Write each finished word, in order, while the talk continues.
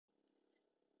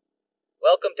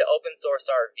Welcome to Open Source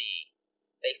RV.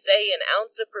 They say an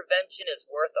ounce of prevention is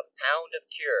worth a pound of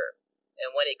cure.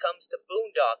 And when it comes to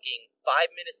boondocking,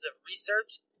 5 minutes of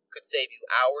research could save you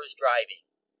hours driving.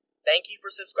 Thank you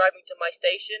for subscribing to my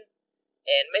station,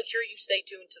 and make sure you stay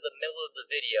tuned to the middle of the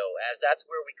video, as that's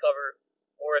where we cover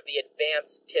more of the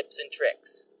advanced tips and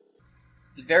tricks.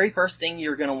 The very first thing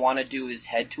you're going to want to do is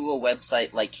head to a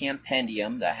website like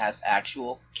Campendium that has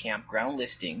actual campground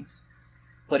listings.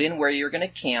 Put in where you're going to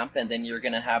camp, and then you're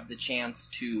going to have the chance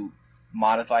to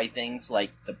modify things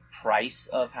like the price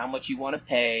of how much you want to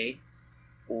pay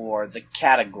or the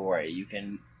category. You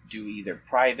can do either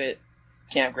private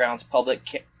campgrounds,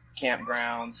 public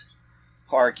campgrounds,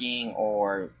 parking,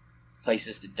 or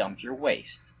places to dump your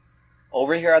waste.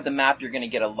 Over here at the map, you're going to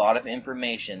get a lot of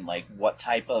information, like what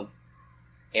type of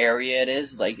area it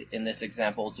is. Like in this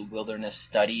example, it's a wilderness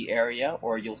study area,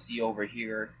 or you'll see over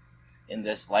here in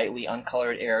this lightly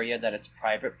uncolored area that it's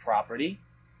private property.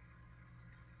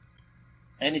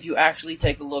 And if you actually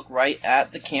take a look right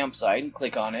at the campsite and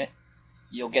click on it,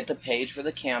 you'll get the page for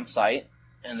the campsite,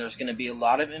 and there's going to be a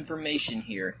lot of information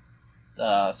here.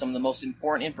 Some of the most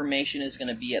important information is going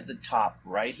to be at the top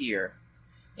right here.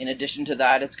 In addition to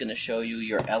that, it's going to show you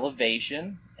your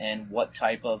elevation and what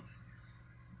type of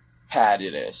pad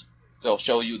it is. They'll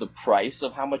show you the price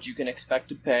of how much you can expect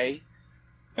to pay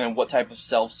and what type of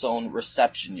self-zone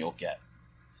reception you'll get.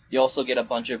 You also get a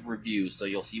bunch of reviews, so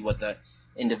you'll see what the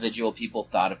individual people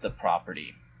thought of the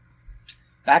property.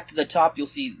 Back to the top, you'll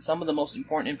see some of the most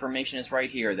important information is right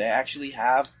here. They actually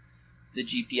have the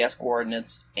GPS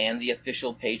coordinates and the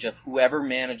official page of whoever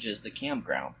manages the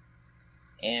campground.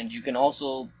 And you can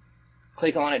also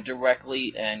click on it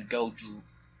directly and go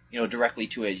directly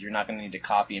to it. You're not going to need to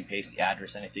copy and paste the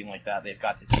address, anything like that. They've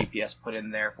got the GPS put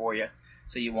in there for you,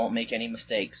 so you won't make any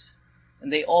mistakes.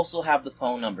 And they also have the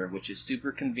phone number, which is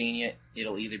super convenient.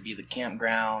 It'll either be the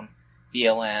campground,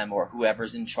 BLM, or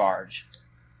whoever's in charge.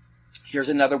 Here's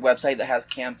another website that has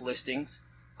camp listings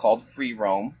called Free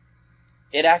Roam.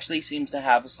 It actually seems to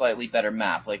have a slightly better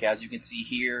map. Like as you can see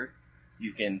here,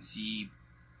 you can see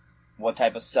what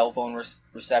type of cell phone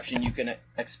reception you can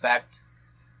expect.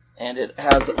 And it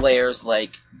has layers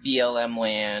like BLM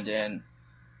land and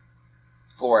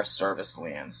Forest Service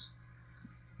lands.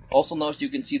 Also notice you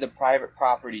can see the private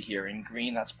property here. In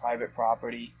green, that's private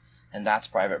property, and that's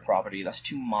private property. That's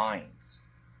 2 mines.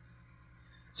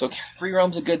 So Free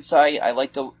Roam's a good site. I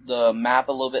like the map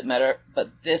a little bit better, but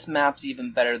this map's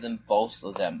even better than both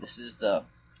of them. This is the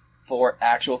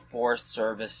actual Forest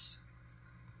Service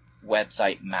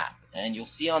website map. And you'll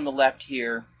see on the left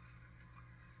here,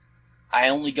 I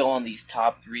only go on these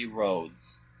top 3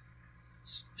 roads,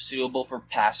 suitable for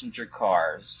passenger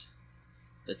cars.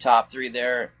 The top 3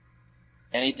 there,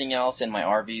 anything else in my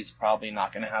RV is probably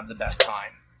not going to have the best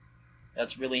time.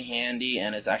 That's really handy,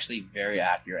 and it's actually very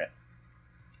accurate.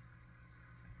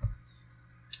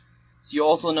 So you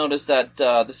also notice that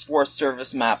this Forest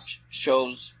Service map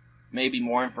shows maybe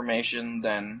more information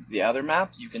than the other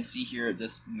maps. You can see here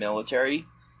this military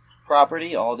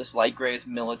property. All this light gray is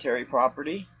military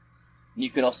property. And you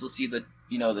can also see the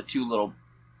 2 little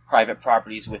private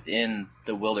properties within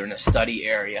the wilderness study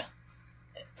area.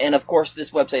 And of course,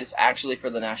 this website is actually for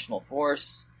the National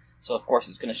Forest. So of course,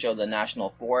 it's going to show the National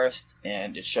Forest,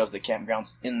 and it shows the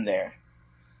campgrounds in there.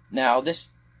 Now,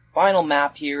 this final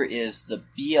map here is the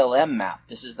BLM map.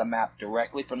 This is the map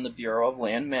directly from the Bureau of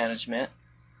Land Management,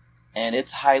 and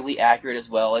it's highly accurate as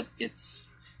well. It's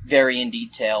very in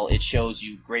detail. It shows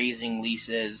you grazing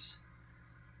leases,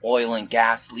 oil and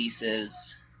gas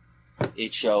leases.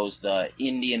 It shows the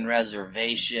Indian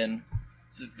reservation.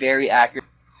 It's very accurate.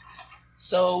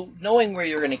 So knowing where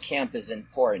you're going to camp is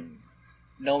important.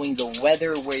 Knowing the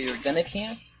weather where you're going to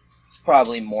camp is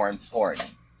probably more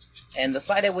important. And the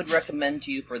site I would recommend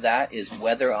to you for that is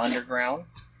Weather Underground.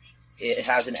 It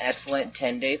has an excellent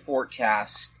 10-day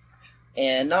forecast.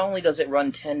 And not only does it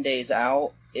run 10 days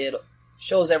out, it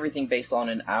shows everything based on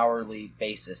an hourly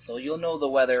basis. So you'll know the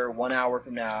weather 1 hour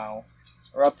from now,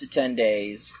 or up to 10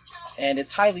 days. And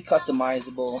it's highly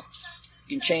customizable.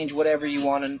 You can change whatever you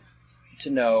want to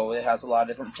know. It has a lot of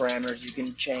different parameters you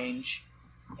can change.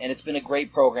 And it's been a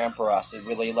great program for us. It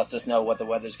really lets us know what the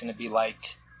weather's going to be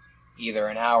like either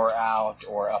an hour out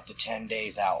or up to 10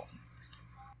 days out.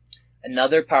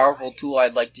 Another powerful tool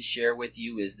I'd like to share with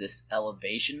you is this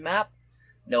elevation map.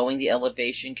 Knowing the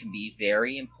elevation can be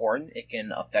very important. It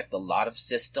can affect a lot of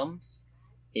systems.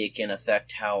 It can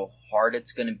affect how hard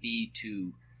it's going to be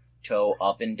to tow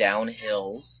up and down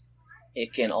hills.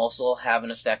 It can also have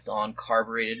an effect on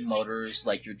carbureted motors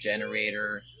like your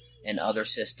generator and other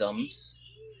systems.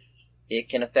 it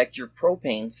can affect your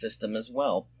propane system as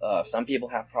well. Some people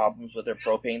have problems with their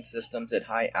propane systems at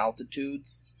high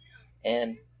altitudes,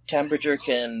 and temperature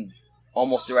can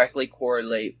almost directly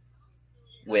correlate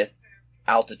with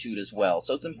altitude as well.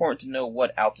 So it's important to know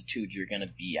what altitude you're going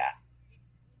to be at.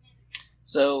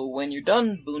 So when you're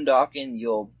done boondocking,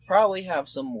 you'll probably have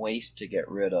some waste to get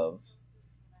rid of.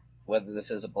 Whether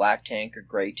this is a black tank or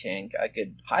gray tank, I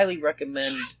could highly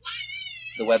recommend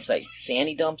the website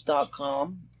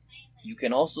sannydumps.com. You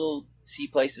can also see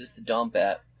places to dump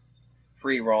at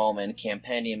Free Roam and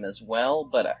Campendium as well,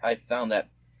 but I found that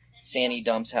Sandy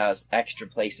Dumps has extra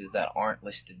places that aren't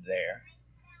listed there.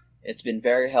 It's been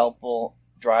very helpful.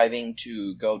 Driving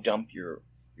to go dump your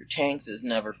tanks is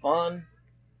never fun,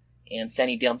 and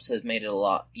Sandy Dumps has made it a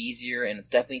lot easier, and it's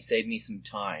definitely saved me some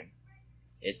time.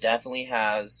 It definitely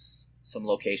has some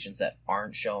locations that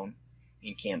aren't shown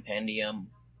in Campendium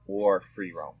or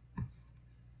Free Roam.